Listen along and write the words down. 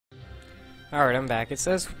Alright, I'm back. It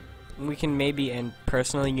says we can maybe end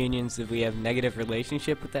personal unions if we have negative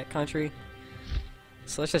relationship with that country.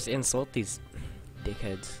 So let's just insult these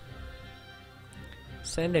dickheads.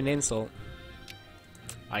 Send an insult.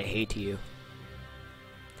 I hate you.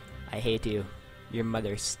 I hate you. Your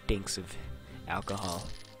mother stinks of alcohol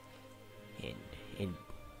and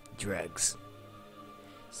drugs.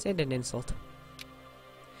 Send an insult.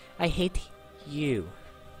 I hate you.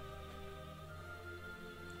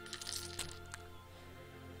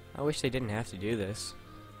 I wish they didn't have to do this.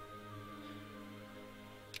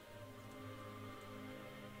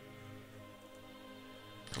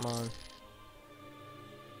 Come on.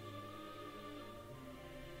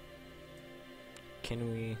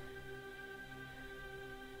 Can we...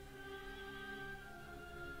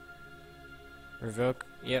 revoke?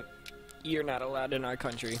 Yep. You're not allowed in our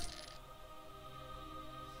country.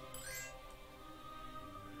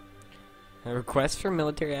 A request for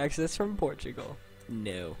military access from Portugal.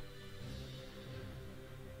 No.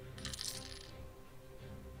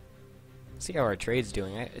 See how our trade's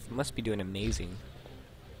doing. It must be doing amazing.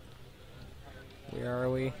 Where are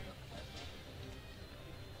we?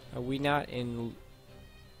 Are we not in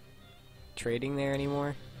trading there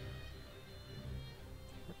anymore?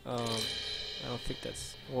 I don't think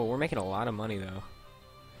that's... Well, we're making a lot of money though.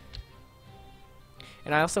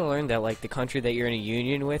 And I also learned that like the country that you're in a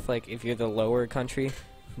union with, like if you're the lower country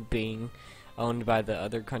being owned by the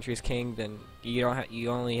other country's king, then you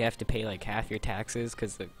only have to pay like half your taxes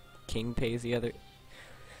because the king pays the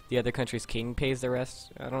other country's king pays the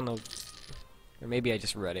rest. I don't know, or maybe I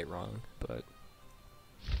just read it wrong, but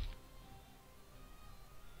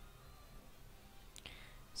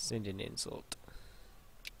send an insult.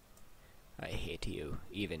 I hate you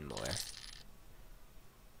even more.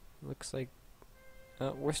 Looks like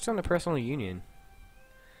we're still in a personal union.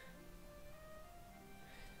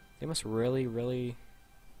 They must really, really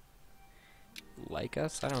like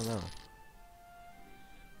us? I don't know.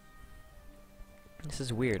 This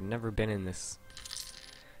is weird. Never been in this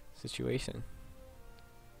situation.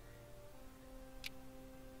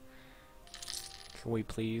 Can we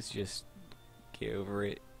please just get over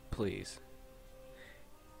it? Please.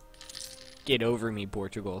 Get over me,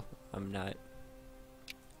 Portugal. I'm not.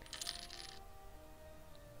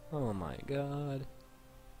 Oh my god.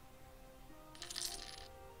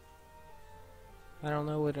 I don't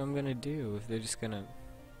know what I'm gonna do if they're just gonna...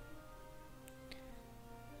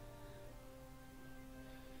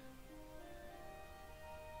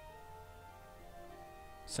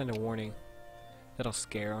 Send a warning. That'll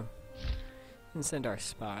scare them. And send our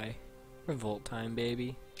spy. Revolt time,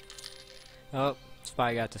 baby. Oh,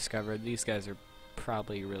 spy got discovered. These guys are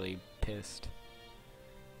probably really pissed.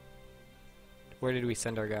 Where did we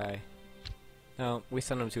send our guy? Oh, we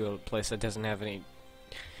sent him to a place that doesn't have any...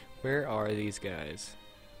 Where are these guys?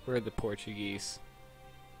 Where are the Portuguese?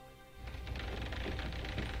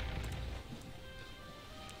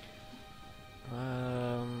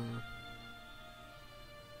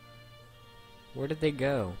 Where did they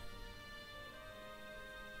go?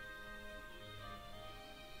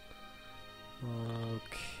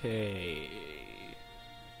 Okay.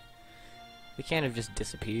 They can't have just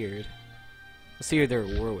disappeared. Let's see who they're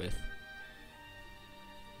at war with.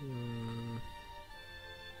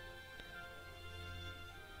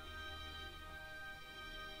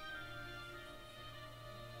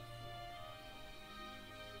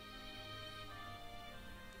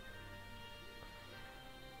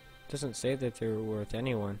 Doesn't say that they're with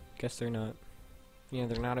anyone. Guess they're not. Yeah,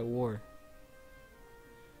 they're not at war.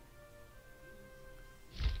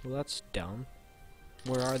 Well, that's dumb.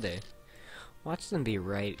 Where are they? Watch them be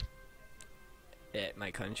right at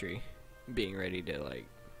my country, being ready to, like,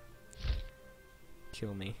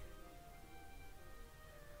 kill me.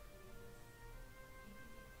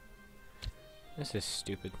 This is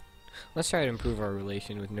stupid. Let's try to improve our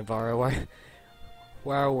relation with Navarro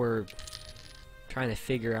while we're trying to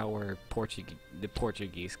figure out where the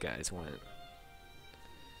Portuguese guys went.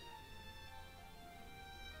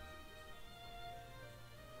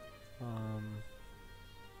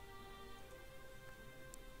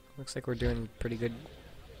 Looks like we're doing pretty good.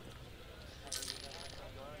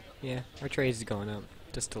 Yeah, our trade is going up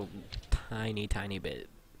just a tiny bit.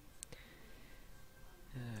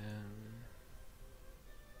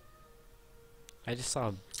 I just saw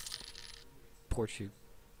a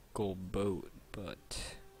Portugal boat,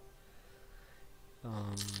 but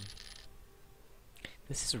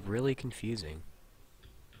this is really confusing.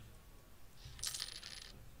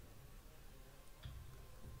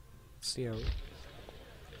 Let's see how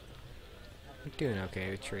we're doing.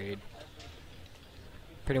 Okay with trade.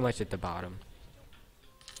 Pretty much at the bottom.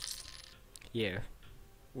 Yeah,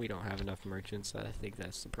 we don't have enough merchants. I think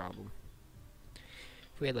that's the problem.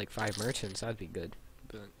 If we had like 5 merchants, that'd be good,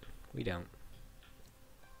 but we don't.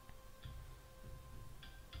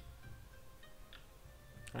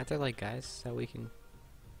 Aren't there like guys that we can...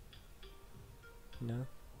 No?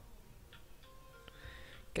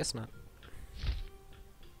 Guess not.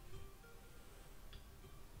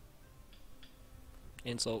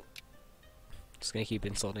 Insult. Just gonna keep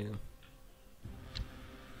insulting them.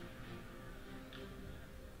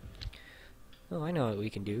 Oh, I know what we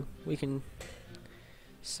can do. We can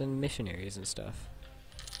send missionaries and stuff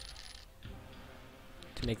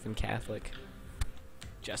to make them Catholic,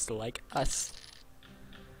 just like us.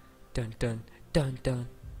 Dun dun dun dun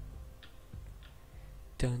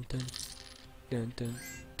dun dun dun dun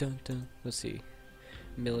dun dun. Let's see.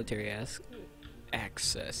 Military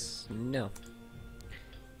access. No.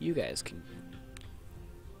 You guys can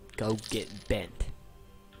go get bent.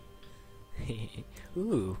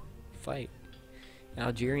 Ooh, fight.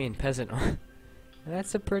 Algerian peasant army.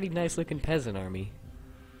 That's a pretty nice looking peasant army.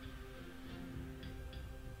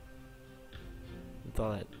 I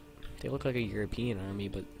thought they look like a European army,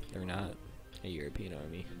 but they're not a European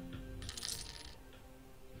army.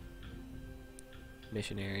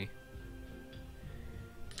 Missionary.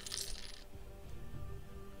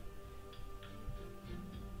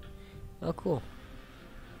 Oh, cool.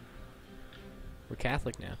 We're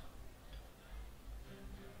Catholic now.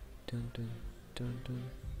 Dun dun dun dun.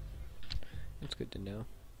 That's good to know.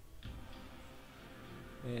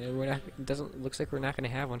 And we're not. It doesn't. Looks like we're not going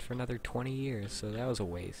to have one for another 20 years. So that was a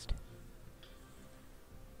waste.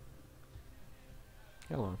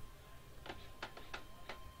 How long?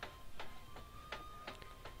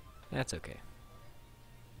 That's okay.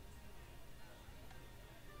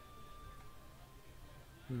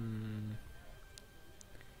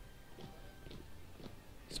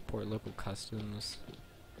 Support local customs.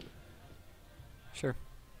 Sure.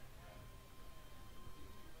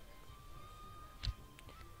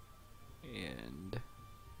 And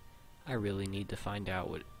I really need to find out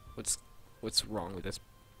what's wrong with this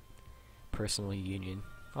personal union.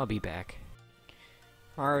 I'll be back.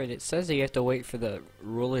 Alright, it says that you have to wait for the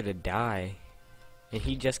ruler to die, and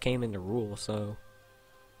he just came into rule, so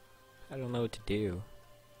I don't know what to do.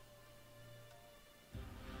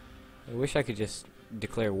 I wish I could just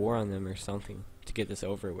declare war on them or something to get this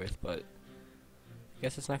over with, but I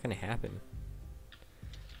guess it's not going to happen.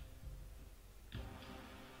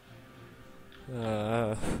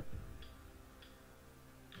 Oh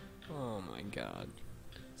my god.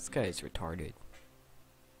 This guy's retarded.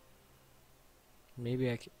 Maybe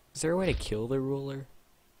is there a way to kill the ruler?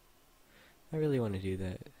 I really want to do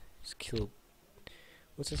that. Just kill...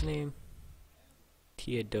 What's his name?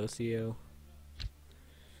 Teodosio.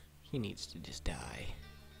 He needs to just die.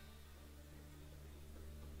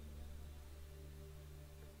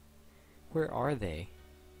 Where are they?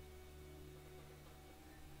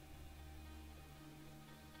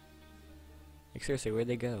 Like seriously, where'd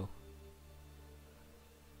they go?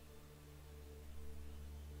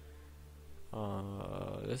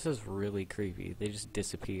 This is really creepy. They just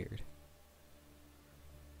disappeared.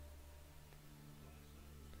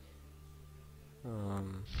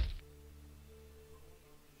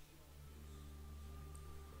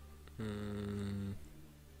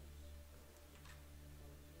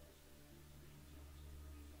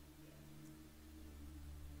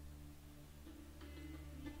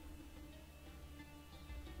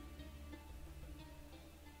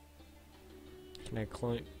 Can I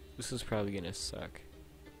clone? This is probably gonna suck.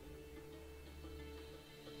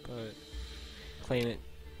 But claim it.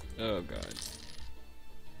 Oh god.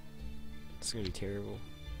 It's gonna be terrible.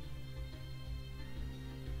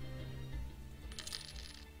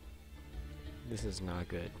 This is not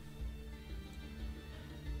good.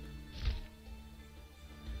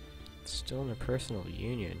 Still in a personal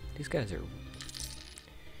union. These guys are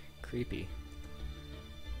creepy.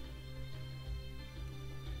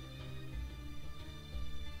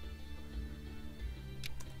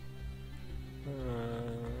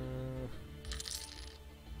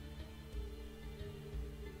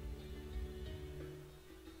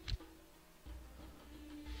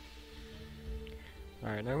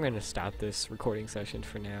 Alright, I'm going to stop this recording session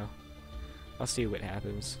for now. I'll see what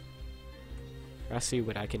happens. I'll see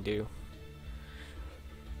what I can do.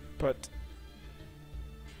 But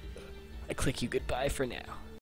I click you goodbye for now.